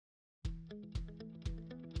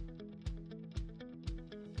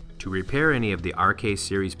To repair any of the RK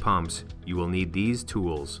series pumps, you will need these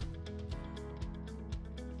tools.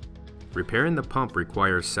 Repairing the pump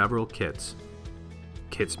requires several kits.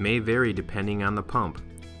 Kits may vary depending on the pump.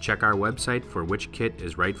 Check our website for which kit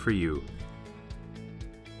is right for you.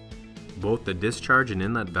 Both the discharge and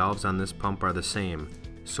inlet valves on this pump are the same,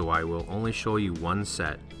 so I will only show you one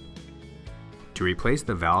set. To replace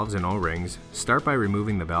the valves and O-rings, start by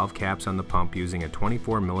removing the valve caps on the pump using a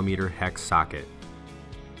 24mm hex socket.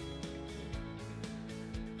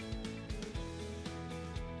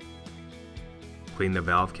 Clean the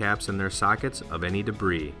valve caps and their sockets of any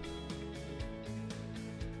debris.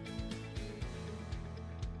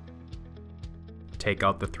 Take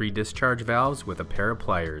out the 3 discharge valves with a pair of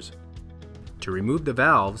pliers. To remove the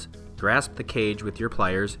valves, grasp the cage with your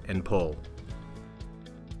pliers and pull.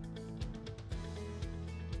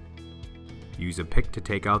 Use a pick to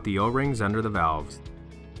take out the O-rings under the valves.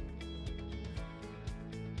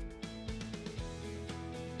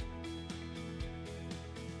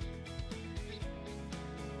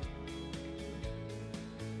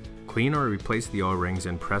 Clean or replace the O-rings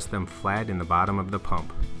and press them flat in the bottom of the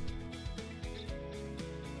pump.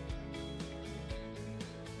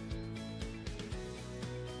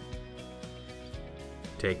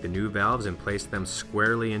 Take the new valves and place them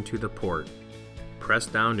squarely into the port. Press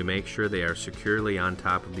down to make sure they are securely on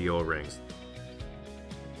top of the O-rings.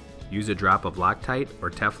 Use a drop of Loctite or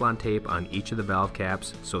Teflon tape on each of the valve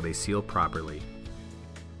caps so they seal properly.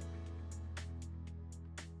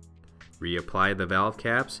 Reapply the valve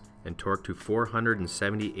caps and torque to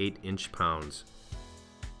 478 inch-pounds.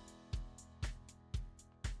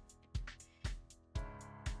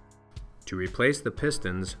 To replace the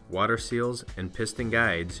pistons, water seals, and piston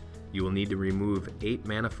guides, you will need to remove 8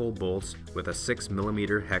 manifold bolts with a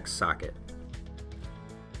 6mm hex socket.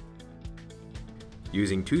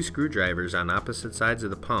 Using 2 screwdrivers on opposite sides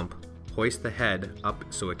of the pump, hoist the head up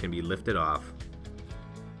so it can be lifted off.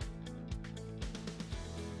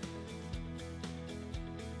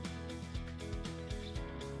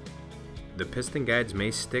 The piston guides may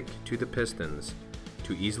stick to the pistons.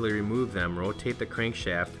 To easily remove them, rotate the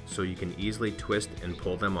crankshaft so you can easily twist and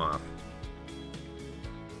pull them off.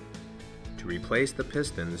 To replace the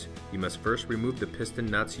pistons, you must first remove the piston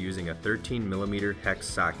nuts using a 13mm hex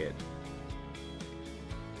socket.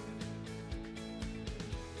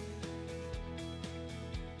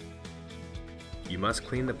 You must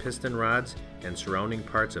clean the piston rods and surrounding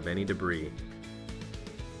parts of any debris.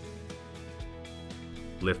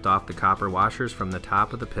 Lift off the copper washers from the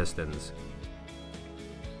top of the pistons.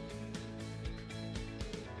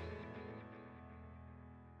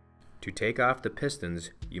 To take off the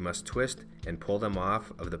pistons, you must twist and pull them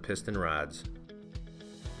off of the piston rods.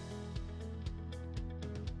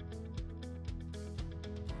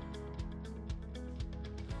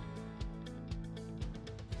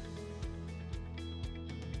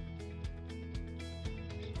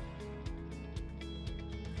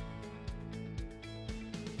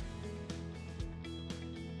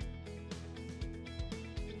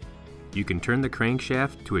 You can turn the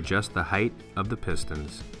crankshaft to adjust the height of the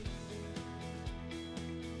pistons.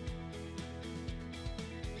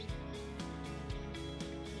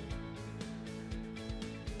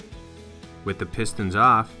 With the pistons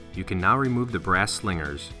off, you can now remove the brass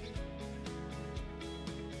slingers.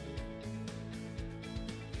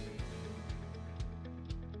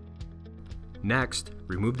 Next,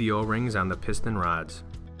 remove the O-rings on the piston rods.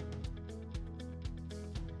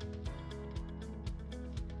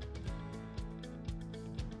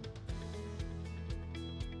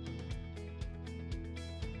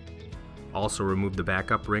 Also remove the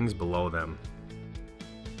backup rings below them.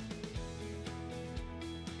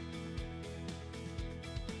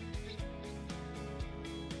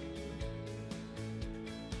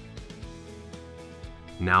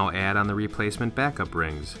 Now add on the replacement backup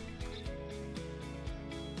rings.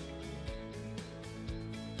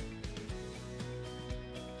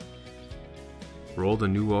 Roll the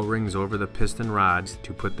new O-rings over the piston rods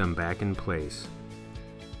to put them back in place.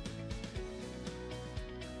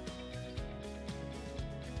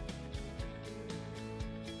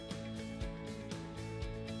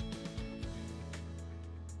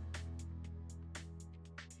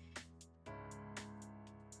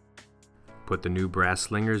 Put the new brass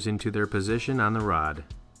slingers into their position on the rod.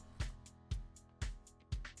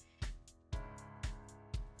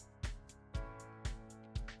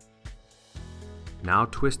 Now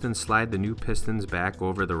twist and slide the new pistons back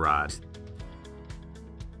over the rod.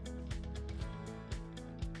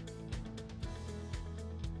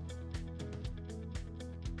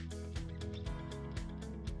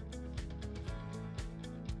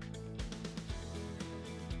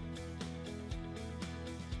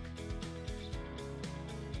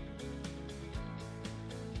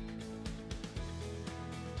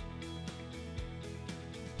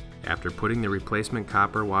 After putting the replacement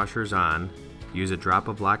copper washers on, use a drop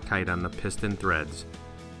of Loctite on the piston threads.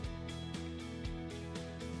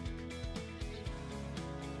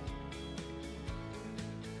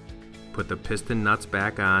 Put the piston nuts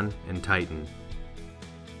back on and tighten.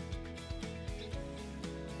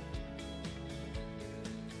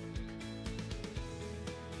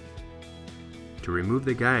 To remove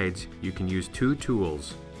the guides, you can use two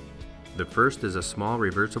tools. The first is a small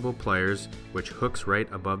reversible pliers which hooks right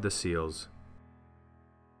above the seals.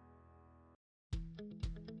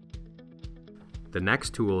 The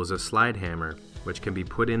next tool is a slide hammer which can be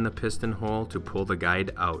put in the piston hole to pull the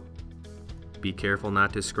guide out. Be careful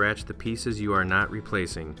not to scratch the pieces you are not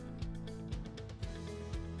replacing.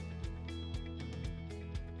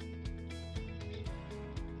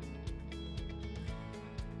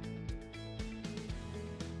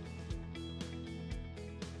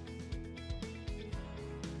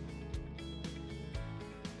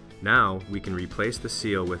 Now we can replace the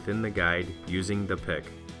seal within the guide using the pick.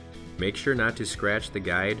 Make sure not to scratch the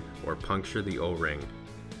guide or puncture the O-ring.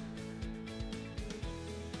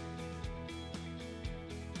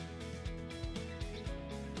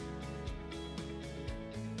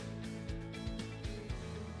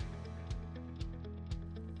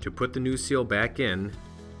 To put the new seal back in,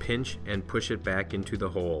 pinch and push it back into the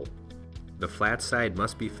hole. The flat side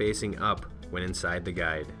must be facing up when inside the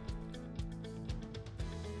guide.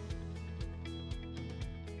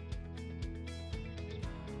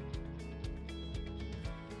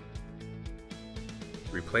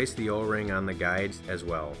 Replace the O-ring on the guides as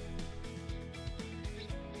well.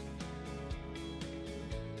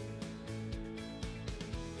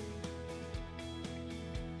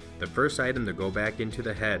 The first item to go back into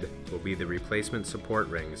the head will be the replacement support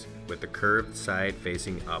rings with the curved side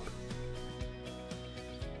facing up.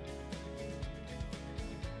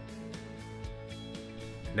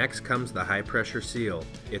 Next comes the high pressure seal.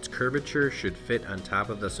 Its curvature should fit on top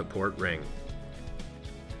of the support ring.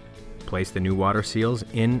 Place the new water seals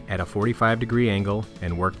in at a 45-degree angle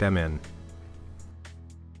and work them in.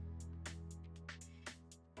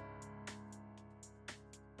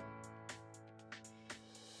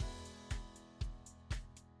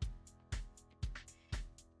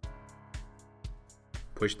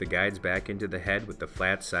 Push the guides back into the head with the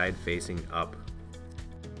flat side facing up.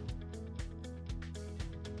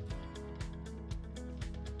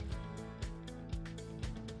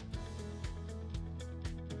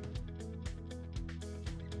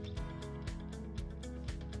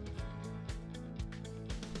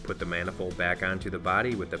 Put the manifold back onto the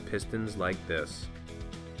body with the pistons like this.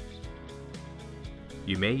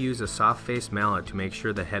 You may use a soft face mallet to make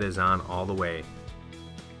sure the head is on all the way.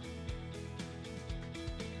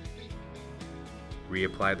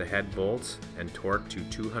 Reapply the head bolts and torque to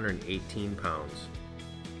 218 pounds.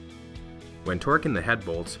 When torquing the head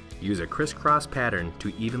bolts, use a crisscross pattern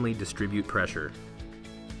to evenly distribute pressure.